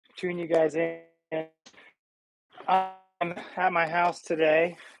tune you guys in. I'm at my house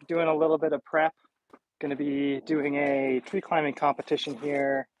today doing a little bit of prep. Going to be doing a tree climbing competition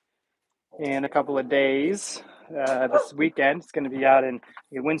here in a couple of days. This weekend, it's going to be out in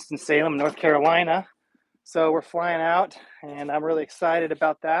Winston-Salem, North Carolina. So we're flying out, and I'm really excited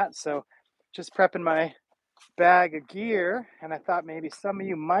about that. So just prepping my bag of gear, and I thought maybe some of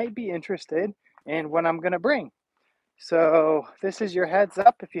you might be interested in what I'm going to bring. So this is your heads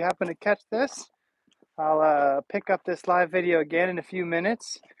up. If you happen to catch this, I'll pick up this live video again in a few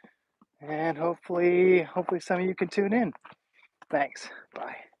minutes, and hopefully some of you can tune in. Thanks.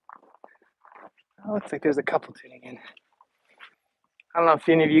 Bye. Oh, looks like there's a couple tuning in. I don't know if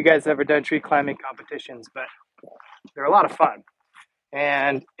any of you guys have ever done tree climbing competitions, but they're a lot of fun.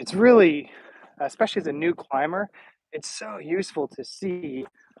 And it's really, especially as a new climber, it's so useful to see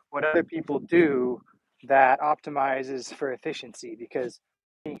what other people do that optimizes for efficiency, because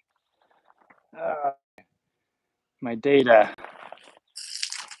my data,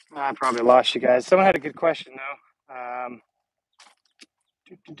 I probably lost you guys. Someone had a good question though.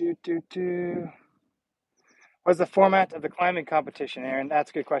 What's the format of the climbing competition, Aaron?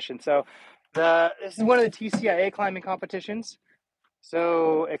 That's a good question. So this is one of the TCIA climbing competitions.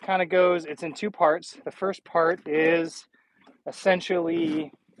 So it kind of goes, it's in two parts. The first part is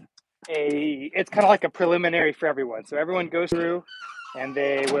essentially it's kind of like a preliminary for everyone. So everyone goes through and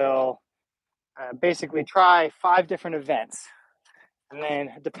they will basically try 5 different events. And then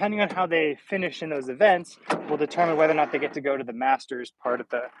depending on how they finish in those events will determine whether or not they get to go to the Masters part of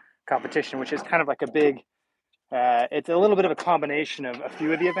the competition, which is kind of like a big, it's a little bit of a combination of a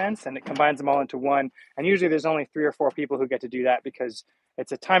few of the events, and it combines them all into one. And usually there's only 3 or 4 people who get to do that because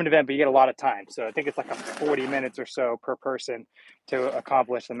it's a timed event, but you get a lot of time. So I think it's like a 40 minutes or so per person to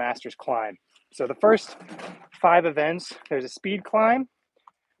accomplish the Masters climb. So the first 5 events, there's a speed climb,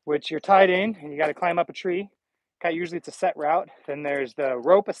 which you're tied in and you got to climb up a tree. Usually it's a set route. Then there's the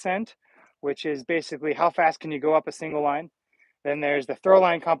rope ascent, which is basically how fast can you go up a single line. Then there's the throw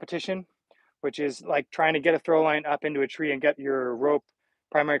line competition, which is like trying to get a throw line up into a tree and get your rope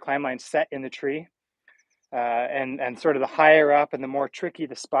primary climb line set in the tree. And sort of the higher up and the more tricky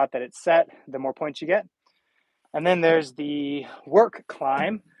the spot that it's set, the more points you get. And then there's the work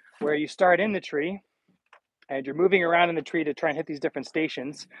climb, where you start in the tree and you're moving around in the tree to try and hit these different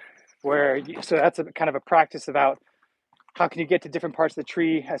stations. So that's a kind of a practice about how can you get to different parts of the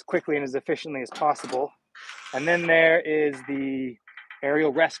tree as quickly and as efficiently as possible. And then there is the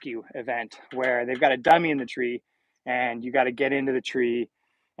aerial rescue event, where they've got a dummy in the tree and you got to get into the tree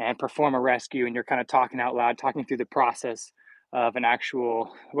and perform a rescue, and you're kind of talking out loud, talking through the process of an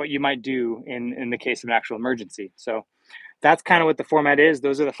actual, what you might do in the case of an actual emergency. So that's kind of what the format is.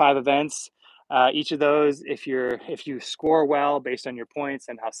 Those are the 5 events. Each of those, if you score well based on your points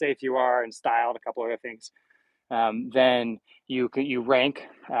and how safe you are and style and a couple other things, then you rank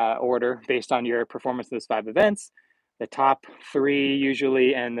order based on your performance of those 5 events. The top 3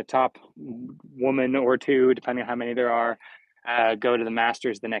 usually, and the top woman or 2, depending on how many there are, go to the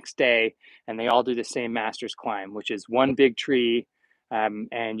Masters the next day, and they all do the same Masters climb, which is one big tree,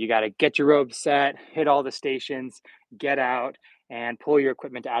 and you got to get your rope set, hit all the stations, get out, and pull your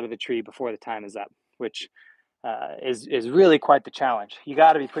equipment out of the tree before the time is up, which is really quite the challenge. You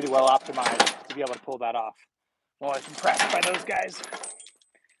got to be pretty well optimized to be able to pull that off. Well, I was impressed by those guys.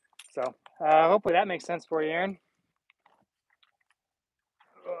 So hopefully that makes sense for you, Aaron.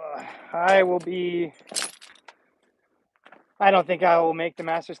 I don't think I will make the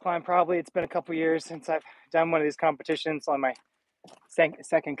Masters climb. Probably. It's been a couple years since I've done one of these competitions. On my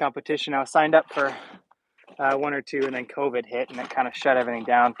second competition, I was signed up for 1 or 2, and then COVID hit, and it kind of shut everything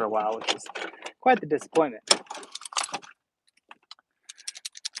down for a while, which is quite the disappointment.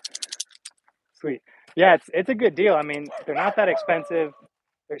 Sweet. Yeah, it's a good deal. I mean, they're not that expensive.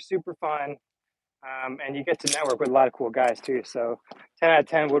 They're super fun. And you get to network with a lot of cool guys too. So 10 out of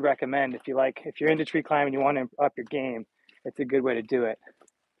 10 would recommend if you're into tree climbing and you want to up your game, it's a good way to do it.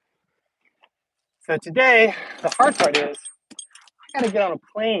 So today, the hard part is I got to get on a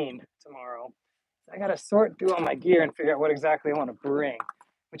plane tomorrow. I got to sort through all my gear and figure out what exactly I want to bring,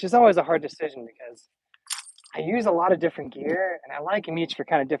 which is always a hard decision because I use a lot of different gear and I like them each for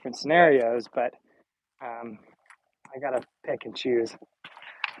kind of different scenarios, but I got to pick and choose.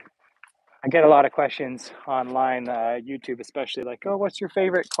 I get a lot of questions online, YouTube especially, like, oh, what's your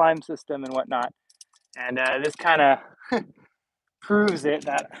favorite climb system and whatnot? And this kind of proves it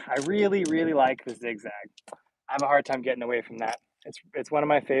that I really, really like the zigzag. I have a hard time getting away from that. It's one of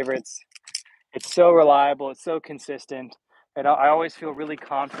my favorites. It's so reliable. It's so consistent. I always feel really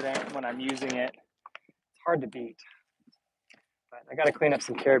confident when I'm using it. It's hard to beat. But I got to clean up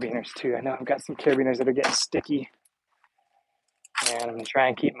some carabiners too. I know I've got some carabiners that are getting sticky, and I'm going to try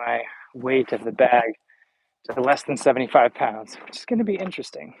and keep my weight of the bag to less than 75 pounds, which is going to be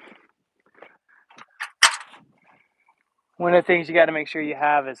interesting. One of the things you got to make sure you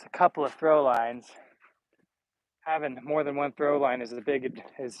have is a couple of throw lines. Having more than one throw line is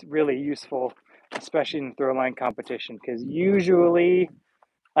really useful, especially in throw line competition, because usually,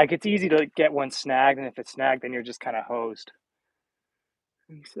 like, it's easy to get one snagged, and if it's snagged, then you're just kind of hosed.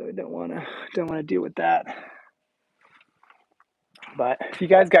 And so I don't want to deal with that. But if you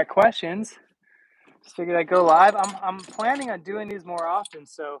guys got questions, just figured I'd go live. I'm planning on doing these more often.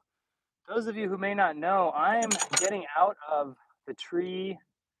 So those of you who may not know, I'm getting out of the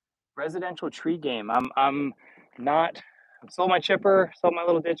residential tree game. I'm sold my chipper, sold my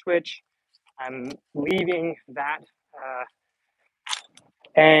little ditch witch. I'm leaving that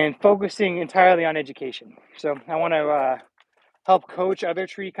and focusing entirely on education. So I want to help coach other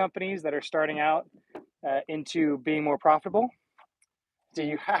tree companies that are starting out into being more profitable. So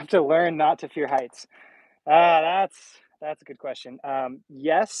you have to learn not to fear heights. That's a good question.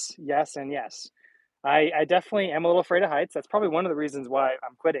 Yes, yes, and yes. I definitely am a little afraid of heights. That's probably one of the reasons why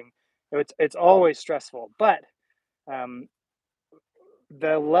I'm quitting. It's always stressful, but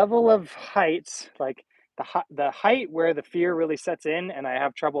the level of heights, like the height where the fear really sets in, and I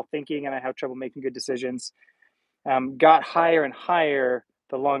have trouble thinking and I have trouble making good decisions, got higher and higher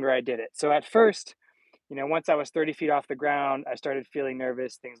the longer I did it. So at first, once I was 30 feet off the ground, I started feeling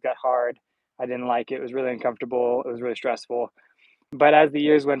nervous. Things got hard. I didn't like it. It was really uncomfortable. It was really stressful. But as the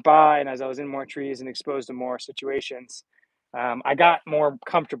years went by and as I was in more trees and exposed to more situations, I got more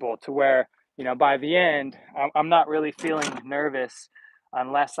comfortable to where, by the end, I'm not really feeling nervous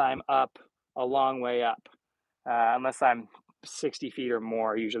unless I'm up a long way up, unless I'm 60 feet or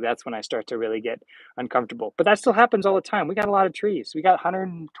more. Usually that's when I start to really get uncomfortable. But that still happens all the time. We got a lot of trees. We got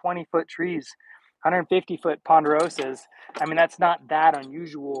 120-foot trees, 150-foot ponderosas. I mean, that's not that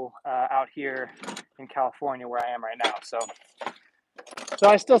unusual out here in California where I am right now. So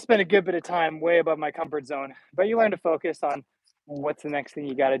I still spend a good bit of time way above my comfort zone, but you learn to focus on what's the next thing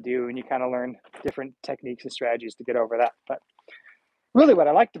you got to do, and you kind of learn different techniques and strategies to get over that. But really what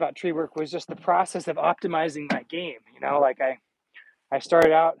I liked about tree work was just the process of optimizing my game. Like I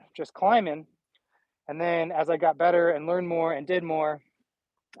started out just climbing, and then as I got better and learned more and did more,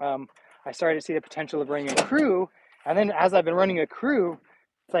 I started to see the potential of running a crew. And then as I've been running a crew,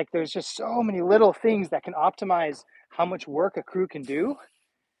 it's like there's just so many little things that can optimize how much work a crew can do.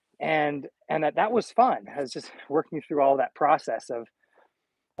 And that was fun. I was just working through all that process of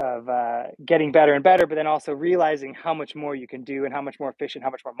getting better and better, but then also realizing how much more you can do and how much more efficient,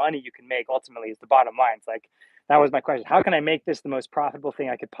 how much more money you can make ultimately is the bottom line. It's like, that was my question. How can I make this the most profitable thing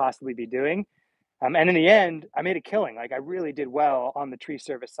I could possibly be doing? And in the end, I made a killing. Like, I really did well on the tree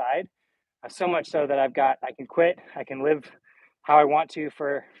service side, so much so that I can quit. I can live how I want to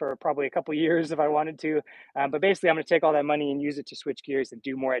for probably a couple years if I wanted to. But basically, I'm going to take all that money and use it to switch gears and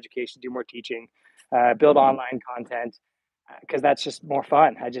do more education, do more teaching, build online content, because that's just more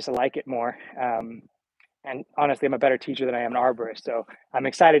fun. I just like it more. And honestly, I'm a better teacher than I am an arborist. So I'm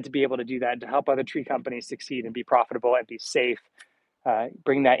excited to be able to do that, to help other tree companies succeed and be profitable and be safe,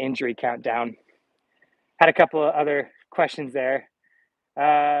 bring that injury count down. Had a couple of other questions there.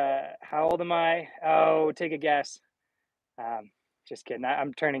 How old am I? Oh, take a guess. Just kidding.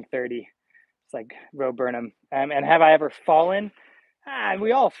 I'm turning 30. It's like Roe Burnham. And have I ever fallen?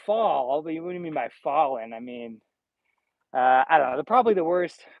 We all fall. What do you mean by fallen? I mean, I don't know. Probably the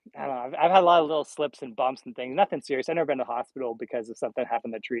worst. I don't know. I've had a lot of little slips and bumps and things. Nothing serious. I've never been to the hospital because of something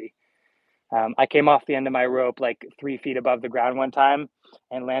happened in the tree. I came off the end of my rope like 3 feet above the ground one time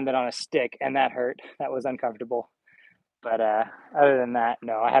and landed on a stick, and that hurt. That was uncomfortable. But other than that,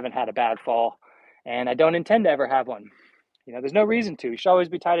 no, I haven't had a bad fall, and I don't intend to ever have one. There's no reason to. You should always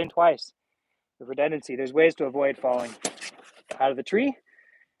be tied in twice. The redundancy. There's ways to avoid falling out of the tree,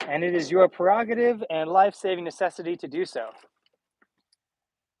 and it is your prerogative and life-saving necessity to do so.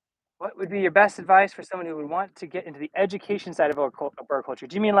 What would be your best advice for someone who would want to get into the education side of arboriculture?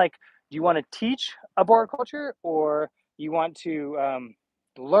 Do you mean like, do you want to teach arboriculture, or you want to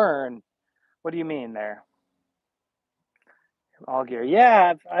learn? What do you mean there? All gear.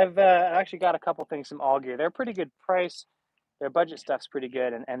 Yeah, I've actually got a couple things from All Gear. They're a pretty good price. Their budget stuff's pretty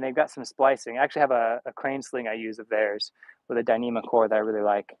good, and they've got some splicing. I actually have a crane sling I use of theirs with a Dyneema core that I really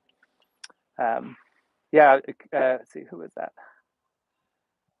like. Yeah, let's see, who is that?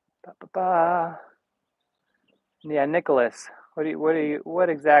 Yeah, Nicholas. What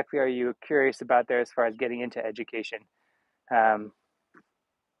exactly are you curious about there as far as getting into education?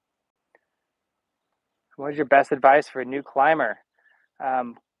 What is your best advice for a new climber?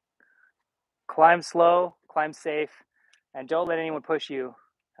 Climb slow, climb safe, and don't let anyone push you.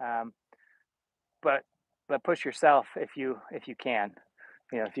 Um, but push yourself if you can.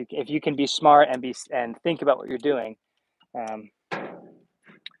 If you can be smart and think about what you're doing. Um,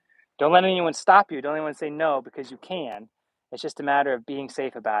 don't let anyone stop you. Don't let anyone say no because you can. It's just a matter of being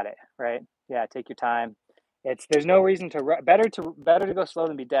safe about it, right? Yeah, take your time. There's no reason to better to go slow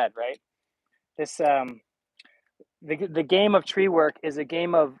than be dead, right? This the game of tree work is a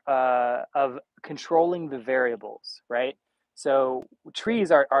game of controlling the variables, right? So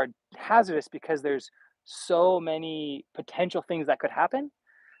trees are hazardous because there's so many potential things that could happen,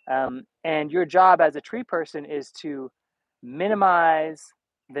 and your job as a tree person is to minimize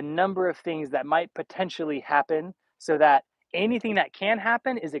the number of things that might potentially happen so that anything that can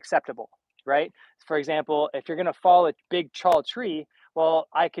happen is acceptable, right? For example, if you're going to fall a big tall tree, well,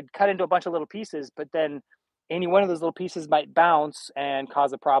 I could cut into a bunch of little pieces, but then any one of those little pieces might bounce and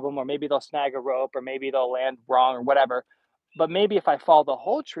cause a problem, or maybe they'll snag a rope, or maybe they'll land wrong, or whatever. But maybe if I fall the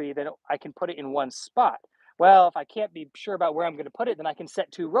whole tree, then I can put it in one spot. Well, if I can't be sure about where I'm going to put it, then I can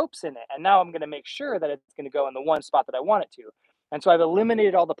set two ropes in it. And now I'm going to make sure that it's going to go in the one spot that I want it to. And so I've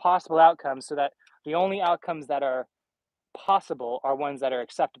eliminated all the possible outcomes so that the only outcomes that are possible are ones that are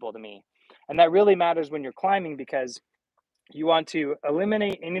acceptable to me. And that really matters when you're climbing because you want to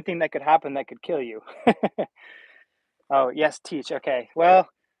eliminate anything that could happen that could kill you. Oh, yes, teach. Okay. Well,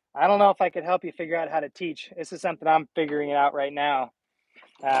 I don't know if I could help you figure out how to teach. This is something I'm figuring out right now.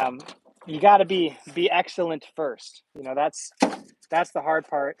 Um, you got to be excellent first. That's the hard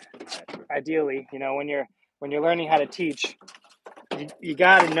part. Ideally, when you're learning how to teach, you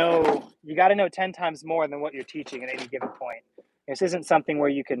got to know 10 times more than what you're teaching at any given point. This isn't something where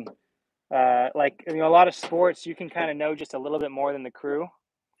you can a lot of sports you can kind of know just a little bit more than the crew.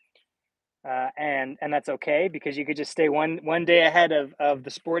 And that's okay because you could just stay one day ahead of the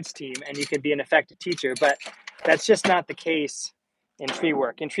sports team and you could be an effective teacher. But that's just not the case in tree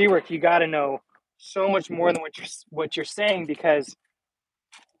work. In tree work, you got to know so much more than what you're saying because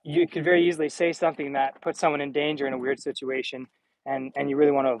you could very easily say something that puts someone in danger in a weird situation, and you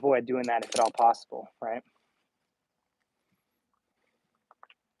really want to avoid doing that if at all possible, right?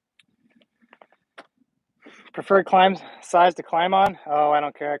 Preferred climb size to climb on? Oh, I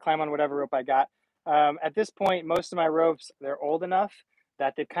don't care. I climb on whatever rope I got. At this point, most of my ropes, they're old enough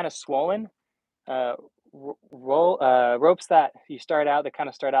that they've kind of swollen. Uh, ropes that they kind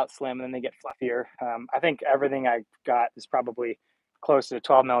of start out slim and then they get fluffier. I think everything I got is probably close to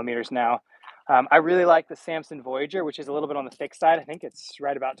 12 millimeters now. I really like the Samson Voyager, which is a little bit on the thick side. I think it's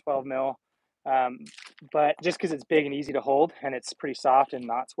right about 12 mil. But just because it's big and easy to hold and it's pretty soft and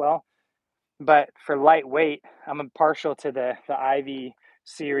knots well. But for lightweight, I'm partial to the Ivy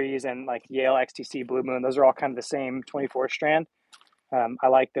series and like Yale XTC Blue Moon. Those are all kind of the same 24 strand. I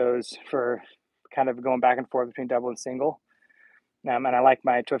like those for kind of going back and forth between double and single. And I like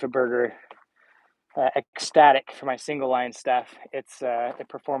my Teufelberger Ecstatic for my single line stuff. It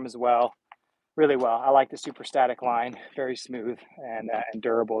performs well, really well. I like the super static line, very smooth and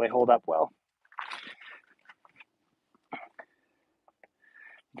durable. They hold up well.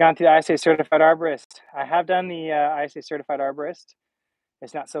 Gone through the ISA Certified Arborist. I have done the ISA Certified Arborist.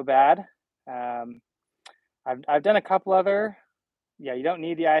 It's not so bad. I've done a couple other. Yeah, you don't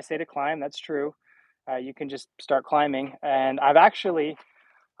need the ISA to climb. That's true. You can just start climbing. And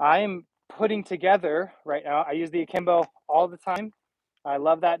I'm putting together right now. I use the Akimbo all the time. I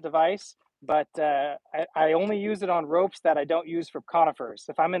love that device, but I only use it on ropes that I don't use for conifers.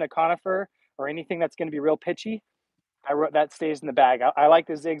 If I'm in a conifer or anything that's going to be real pitchy, that stays in the bag. I like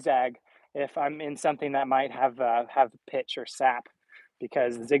the zigzag if I'm in something that might have pitch or sap,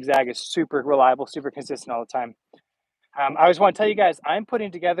 because the zigzag is super reliable, super consistent all the time. I just want to tell you guys, I'm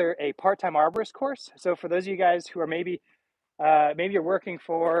putting together a part-time arborist course. So for those of you guys who are maybe you're working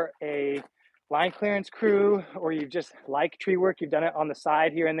for a line clearance crew, or you just like tree work, you've done it on the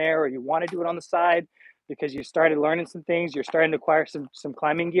side here and there, or you want to do it on the side because you started learning some things, you're starting to acquire some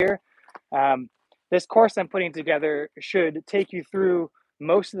climbing gear. This course I'm putting together should take you through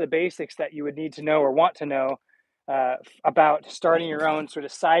most of the basics that you would need to know or want to know about starting your own sort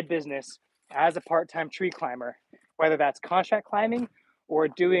of side business as a part-time tree climber, whether that's contract climbing or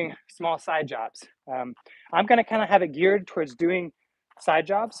doing small side jobs. I'm going to kind of have it geared towards doing side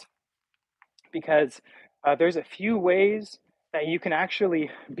jobs because there's a few ways that you can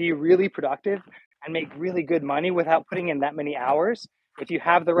actually be really productive and make really good money without putting in that many hours if you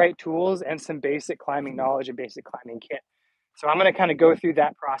have the right tools and some basic climbing knowledge and basic climbing kit. So I'm going to kind of go through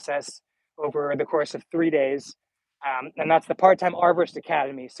that process over the course of 3 days. And that's the Part-Time Arborist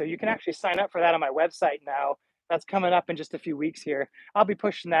Academy. So you can actually sign up for that on my website now that's coming up in just a few weeks here. I'll be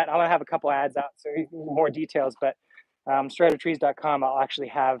pushing that. I'm gonna have a couple ads out, so more details. But stridertrees.com, I'll actually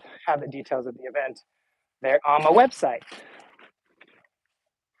have the details of the event there on my website.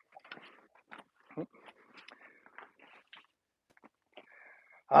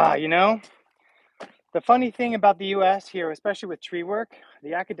 You know, the funny thing about the US here, especially with tree work,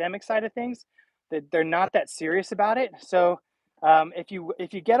 the academic side of things, that they're not that serious about it. So if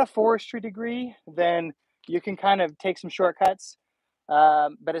you get a forestry degree, then you can kind of take some shortcuts,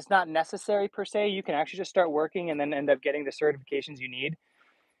 but it's not necessary per se. You can actually just start working and then end up getting the certifications you need.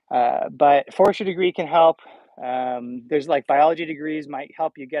 But forestry degree can help. There's like biology degrees might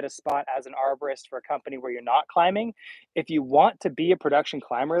help you get a spot as an arborist for a company where you're not climbing. If you want to be a production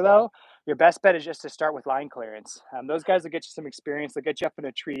climber, though, your best bet is just to start with line clearance. Those guys will get you some experience. They'll get you up in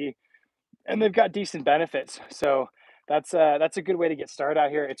a tree, and they've got decent benefits. So that's a good way to get started out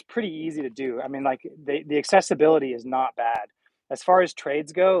here. It's pretty easy to do. I mean, like the accessibility is not bad. As far as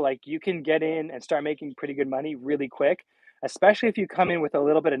trades go, like you can get in and start making pretty good money really quick, especially if you come in with a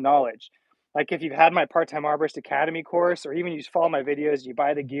little bit of knowledge. Like if you've had my part-time arborist academy course, or even you just follow my videos, you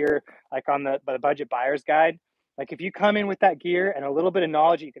buy the gear like on the budget buyer's guide. Like if you come in with that gear and a little bit of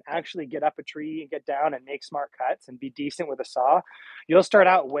knowledge, you can actually get up a tree and get down and make smart cuts and be decent with a saw. You'll start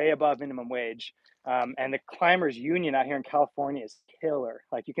out way above minimum wage. And the Climbers Union out here in California is killer.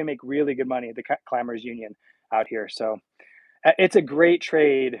 Like you can make really good money at the Climbers Union out here. So it's a great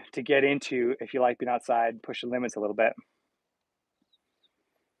trade to get into if you like being outside, push the limits a little bit.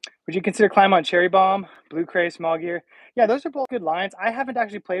 Would you consider climb on Cherry Bomb, Blue Cray, Small Gear? Yeah, those are both good lines. I haven't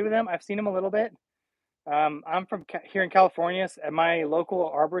actually played with them. I've seen them a little bit. I'm from here in California, and my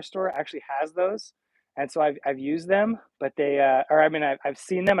local arborist store actually has those, and so I've used them. But or I mean, I've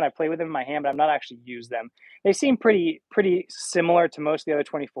seen them and I play with them in my hand, but I've not actually used them. They seem pretty similar to most of the other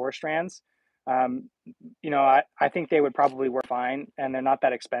 24 strands. Um, I think they would probably work fine, and they're not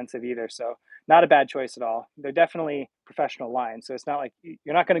that expensive either. So not a bad choice at all. They're definitely professional lines, so it's not like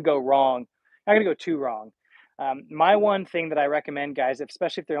you're not going to go wrong. Not going to go too wrong. My one thing that I recommend, guys,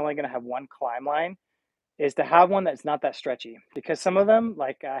 especially if they're only going to have one climb line, is to have one that's not that stretchy, because some of them,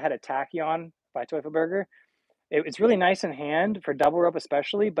 like I had a Tachyon by Teufelberger, it's really nice in hand for double rope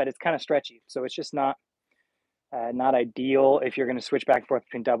especially, but it's kind of stretchy, so it's just not ideal if you're going to switch back and forth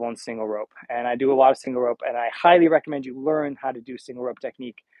between double and single rope. And I do a lot of single rope, and I highly recommend you learn how to do single rope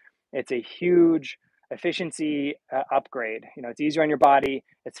technique. It's a huge efficiency upgrade. It's easier on your body,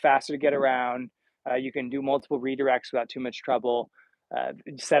 it's faster to get around, you can do multiple redirects without too much trouble,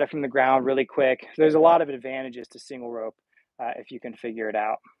 set it from the ground really quick. There's a lot of advantages to single rope if you can figure it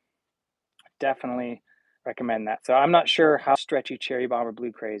out. Definitely recommend that. So I'm not sure how stretchy Cherry Bomb or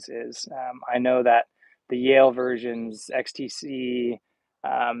Blue Craze is. I know that the Yale versions, XTC,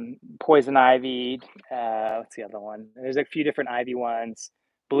 Poison Ivy, what's the other one? There's a few different Ivy ones,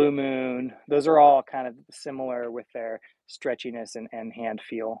 Blue Moon. Those are all kind of similar with their stretchiness and hand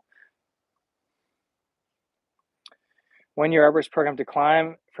feel. One year arborist program to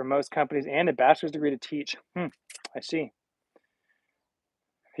climb for most companies and a bachelor's degree to teach. I see.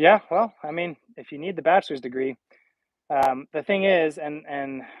 Yeah, well, I mean, if you need the bachelor's degree, the thing is,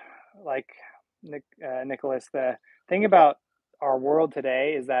 and like Nicholas, the thing about our world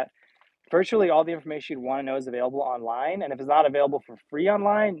today is that virtually all the information you'd want to know is available online. And if it's not available for free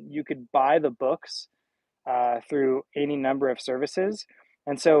online, you could buy the books through any number of services.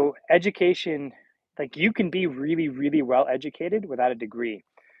 And so education, like you can be really, really well educated without a degree.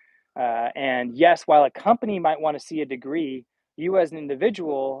 And yes, while a company might want to see a degree, you as an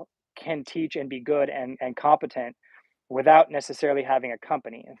individual can teach and be good and competent without necessarily having a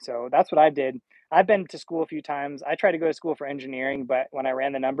company. And so that's what I did. I've been to school a few times. I tried to go to school for engineering, but when I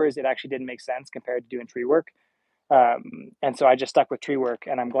ran the numbers, it actually didn't make sense compared to doing tree work. And so I just stuck with tree work,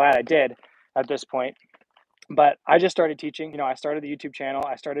 and I'm glad I did at this point. But I just started teaching. I started the YouTube channel.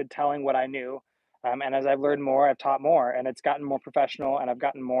 I started telling what I knew. And as I've learned more, I've taught more, and it's gotten more professional, and I've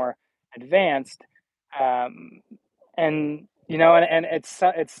gotten more advanced. Um, and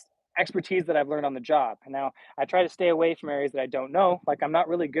it's expertise that I've learned on the job. And now I try to stay away from areas that I don't know. Like I'm not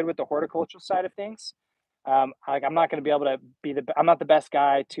really good with the horticultural side of things. Like I'm not going to be able to I'm not the best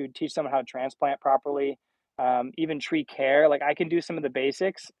guy to teach someone how to transplant properly. Even tree care, like I can do some of the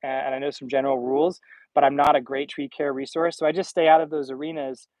basics and I know some general rules, but I'm not a great tree care resource. So I just stay out of those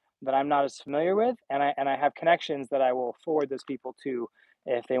arenas that I'm not as familiar with, and I have connections that I will forward those people to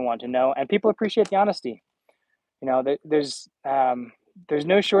if they want to know. And people appreciate the honesty. There's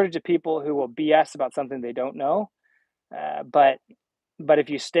no shortage of people who will BS about something they don't know. But if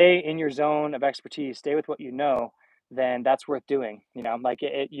you stay in your zone of expertise, stay with what you know, then that's worth doing. Like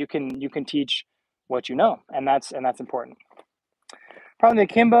you can teach what you know, and that's important. Problem the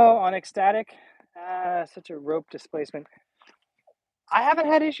akimbo on ecstatic, such a rope displacement. I haven't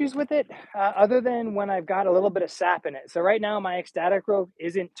had issues with it other than when I've got a little bit of sap in it. So right now my ecstatic rope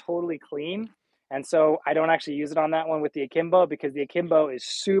isn't totally clean. And so I don't actually use it on that one with the akimbo because the akimbo is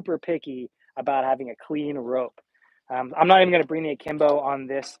super picky about having a clean rope. I'm not even going to bring the akimbo on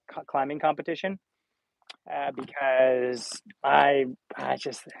this climbing competition because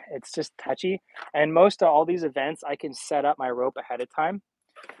it's just touchy. And most of all these events, I can set up my rope ahead of time.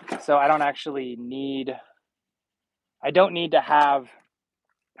 So I don't actually need, I don't need to have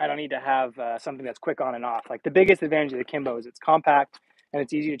something that's quick on and off. Like the biggest advantage of the Kimbo is it's compact and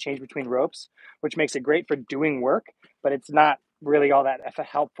it's easy to change between ropes, which makes it great for doing work, but it's not really all that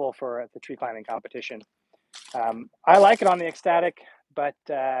helpful for the tree climbing competition. I like it on the ecstatic, but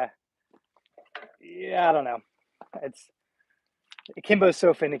yeah, I don't know. Akimbo is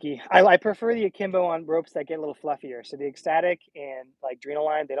so finicky. I prefer the akimbo on ropes that get a little fluffier. So the ecstatic and like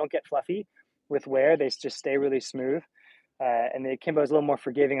Adrenaline, they don't get fluffy with wear. They just stay really smooth. And the akimbo is a little more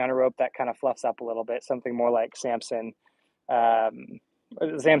forgiving on a rope that kind of fluffs up a little bit, something more like Samson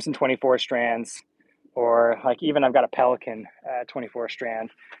 24 strands, or like even I've got a Pelican 24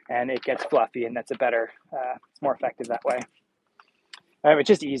 strand, and it gets fluffy, and that's a better, it's more effective that way. It's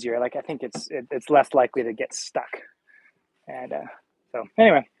just easier. Like I think it's less likely to get stuck. And so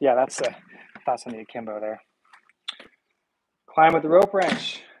anyway, yeah, that's thoughts on the akimbo there. Climb with the rope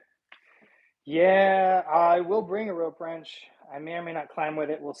wrench. Yeah, I will bring a rope wrench. I may or may not climb with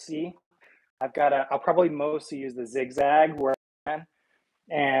it. We'll see. I'll probably mostly use the zigzag where I can,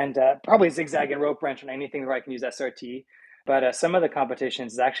 and probably zigzag and rope wrench on anything where I can use SRT. But some of the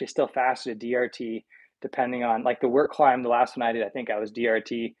competitions is actually still faster to DRT, depending on like the work climb. The last one I did, I think I was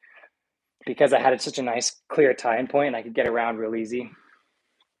DRT because I had such a nice clear tie-in point and I could get around real easy.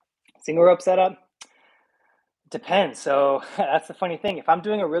 Single rope setup. Depends. So that's the funny thing. If I'm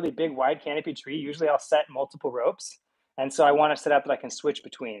doing a really big wide canopy tree, usually I'll set multiple ropes. And so I want to set up that I can switch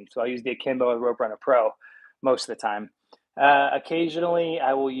between. So I'll use the Akimbo or the Rope Runner Pro most of the time. Occasionally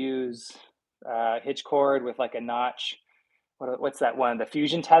I will use hitch cord with like a notch. What's that one? The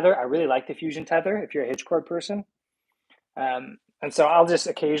Fusion tether. I really like the Fusion tether if you're a hitch cord person. And so I'll just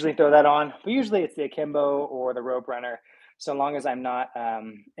occasionally throw that on. But usually it's the Akimbo or the Rope Runner, so long as I'm not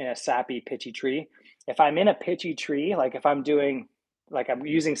in a sappy, pitchy tree. If I'm in a pitchy tree, like if I'm doing, like I'm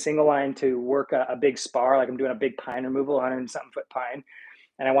using single line to work a big spar, like I'm doing a big pine removal, 100-something foot pine,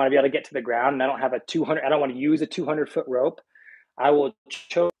 and I want to be able to get to the ground, and I don't have a 200, I don't want to use a 200-foot rope, I will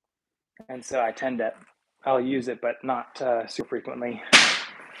choke. And so I'll use it, but not super frequently.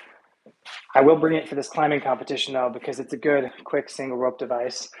 I will bring it for this climbing competition though, because it's a good, quick single rope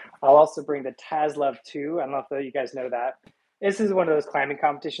device. I'll also bring the Taslov 2. I don't know if you guys know that. This is one of those climbing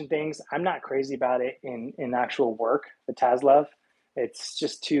competition things. I'm not crazy about it in actual work, the Taslov. It's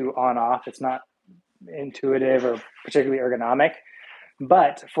just too on-off. It's not intuitive or particularly ergonomic.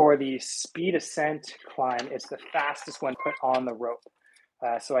 But for the speed ascent climb, it's the fastest one put on the rope.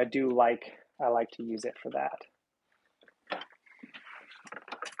 So I like to use it for that.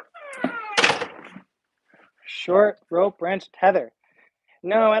 Short rope wrench tether.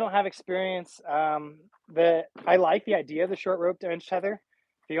 No, I don't have experience. I like the idea of the short rope wrench tether.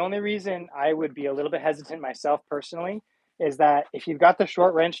 The only reason I would be a little bit hesitant myself personally is that if you've got the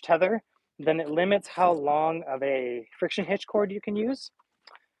short wrench tether, then it limits how long of a friction hitch cord you can use,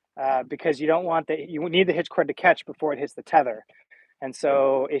 because you need the hitch cord to catch before it hits the tether. And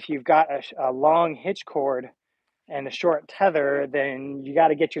so if you've got a long hitch cord and a short tether, then you got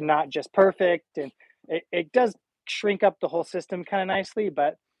to get your knot just perfect, and it does shrink up the whole system kind of nicely,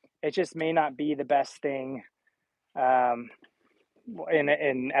 but it just may not be the best thing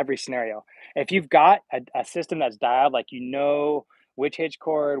in every scenario. If you've got a system that's dialed, like which hitch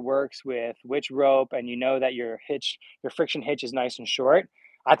cord works with which rope, and that your friction hitch is nice and short,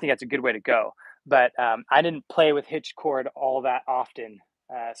 I think that's a good way to go. But I didn't play with hitch cord all that often,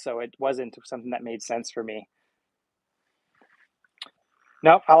 so it wasn't something that made sense for me.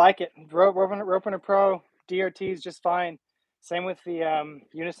 Nope, I like it. Rope Runner Pro, DRT is just fine. Same with the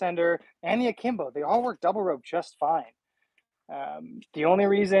Unisender and the Akimbo. They all work double rope just fine. The only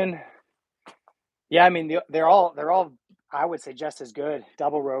reason, yeah, I mean they're all I would say just as good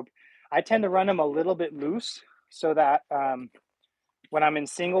double rope. I tend to run them a little bit loose so that when I'm in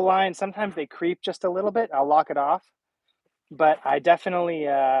single line, sometimes they creep just a little bit. I'll lock it off, but I definitely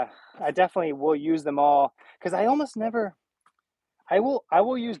will use them all because I almost never. I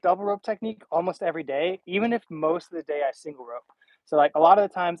will use double rope technique almost every day, even if most of the day I single rope. So like a lot of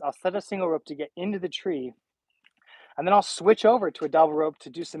the times I'll set a single rope to get into the tree. and then I'll switch over to a double rope to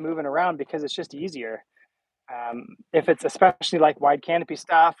do some moving around because it's just easier. If it's especially like wide canopy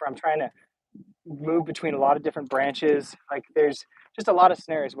stuff, or I'm trying to move between a lot of different branches, like there's just a lot of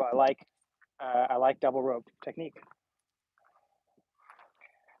scenarios where I like double rope technique.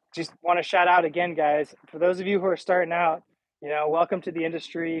 Just want to shout out again, guys, for those of you who are starting out, welcome to the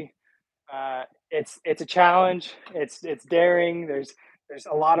industry. It's a challenge. It's daring. There's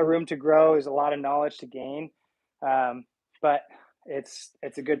a lot of room to grow. There's a lot of knowledge to gain, but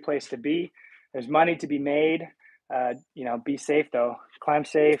it's a good place to be. There's money to be made. Be safe though. Climb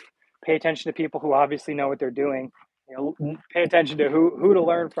safe. Pay attention to people who obviously know what they're doing. Pay attention to who to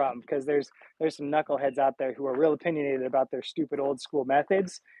learn from, because there's some knuckleheads out there who are real opinionated about their stupid old school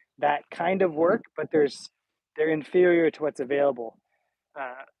methods that kind of work, but they're inferior to what's available.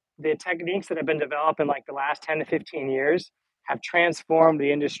 The techniques that have been developed in like the last 10 to 15 years have transformed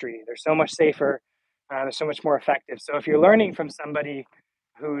the industry. They're so much safer. They're so much more effective. So if you're learning from somebody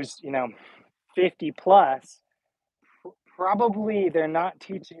who's 50 plus, probably they're not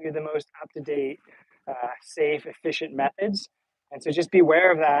teaching you the most up-to-date, safe, efficient methods. And so just be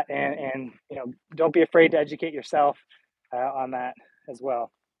aware of that, and don't be afraid to educate yourself on that as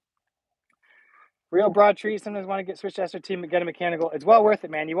well. Real broad trees sometimes want to get switched to SRT, get a mechanical. It's well worth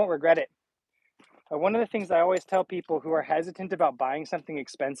it, man. You won't regret it. One of the things I always tell people who are hesitant about buying something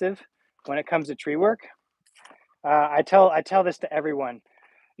expensive when it comes to tree work, I tell this to everyone.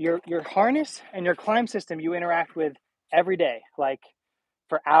 Your harness and your climb system you interact with every day, like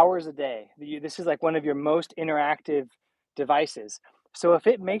for hours a day. This is like one of your most interactive devices. So if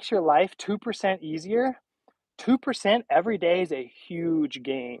it makes your life 2% easier, 2% every day is a huge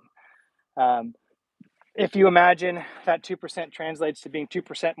gain. If you imagine that 2% translates to being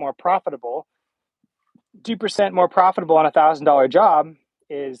 2% more profitable, 2% more profitable on $1,000 job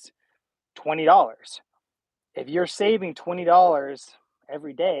is $20. If you're saving $20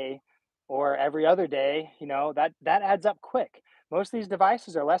 every day or every other day, that adds up quick. Most of these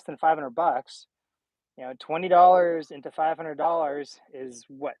devices are less than $500. $20 into $500 is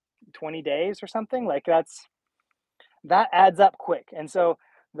what, 20 days or something? Like that adds up quick. And so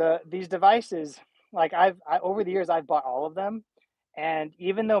these devices, like over the years, I've bought all of them. And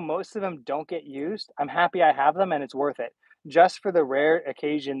even though most of them don't get used, I'm happy I have them, and it's worth it. Just for the rare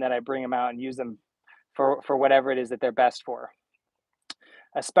occasion that I bring them out and use them for whatever it is that they're best for.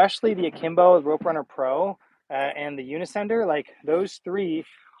 Especially the Akimbo, Rope Runner Pro, and the Unisender, like those three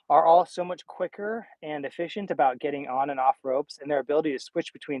are all so much quicker and efficient about getting on and off ropes, and their ability to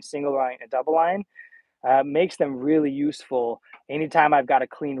switch between single line and double line makes them really useful anytime I've got a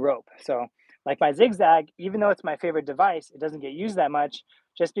clean rope. So like my zigzag, even though it's my favorite device, it doesn't get used that much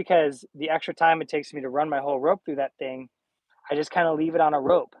just because the extra time it takes me to run my whole rope through that thing, I just kind of leave it on a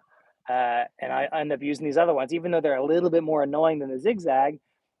rope. And I end up using these other ones, even though they're a little bit more annoying than the zigzag.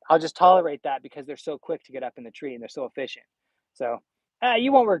 I'll just tolerate that because they're so quick to get up in the tree and they're so efficient. So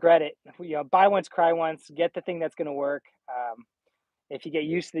you won't regret it. Buy once, cry once. Get the thing that's going to work. If you get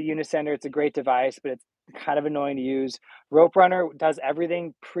used to the Unisender, it's a great device, but it's kind of annoying to use. Rope Runner does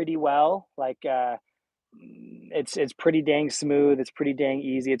everything pretty well. Like it's pretty dang smooth. It's pretty dang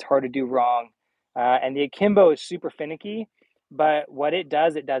easy. It's hard to do wrong. And the Akimbo is super finicky, but what it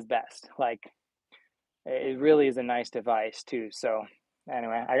does best. Like it really is a nice device too. So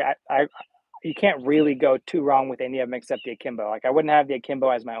anyway, I you can't really go too wrong with any of them except the Akimbo. Like I wouldn't have the Akimbo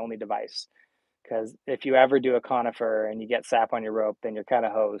as my only device, because if you ever do a conifer and you get sap on your rope, then you're kind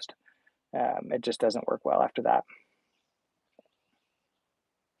of hosed. It just doesn't work well after that.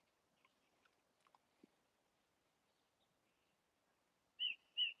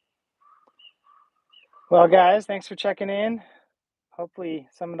 Well, guys, thanks for checking in. Hopefully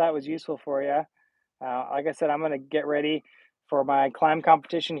some of that was useful for you. Like I said, I'm going to get ready for my climb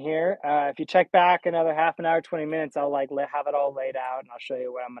competition here. If you check back another half an hour, 20 minutes, I'll have it all laid out, and I'll show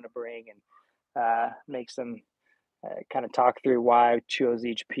you what I'm going to bring, and make some kind of talk through why I chose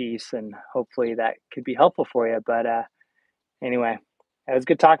each piece, and hopefully that could be helpful for you. But anyway, it was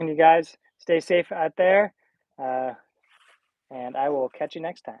good talking to you guys. Stay safe out there, and I will catch you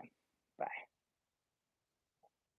next time.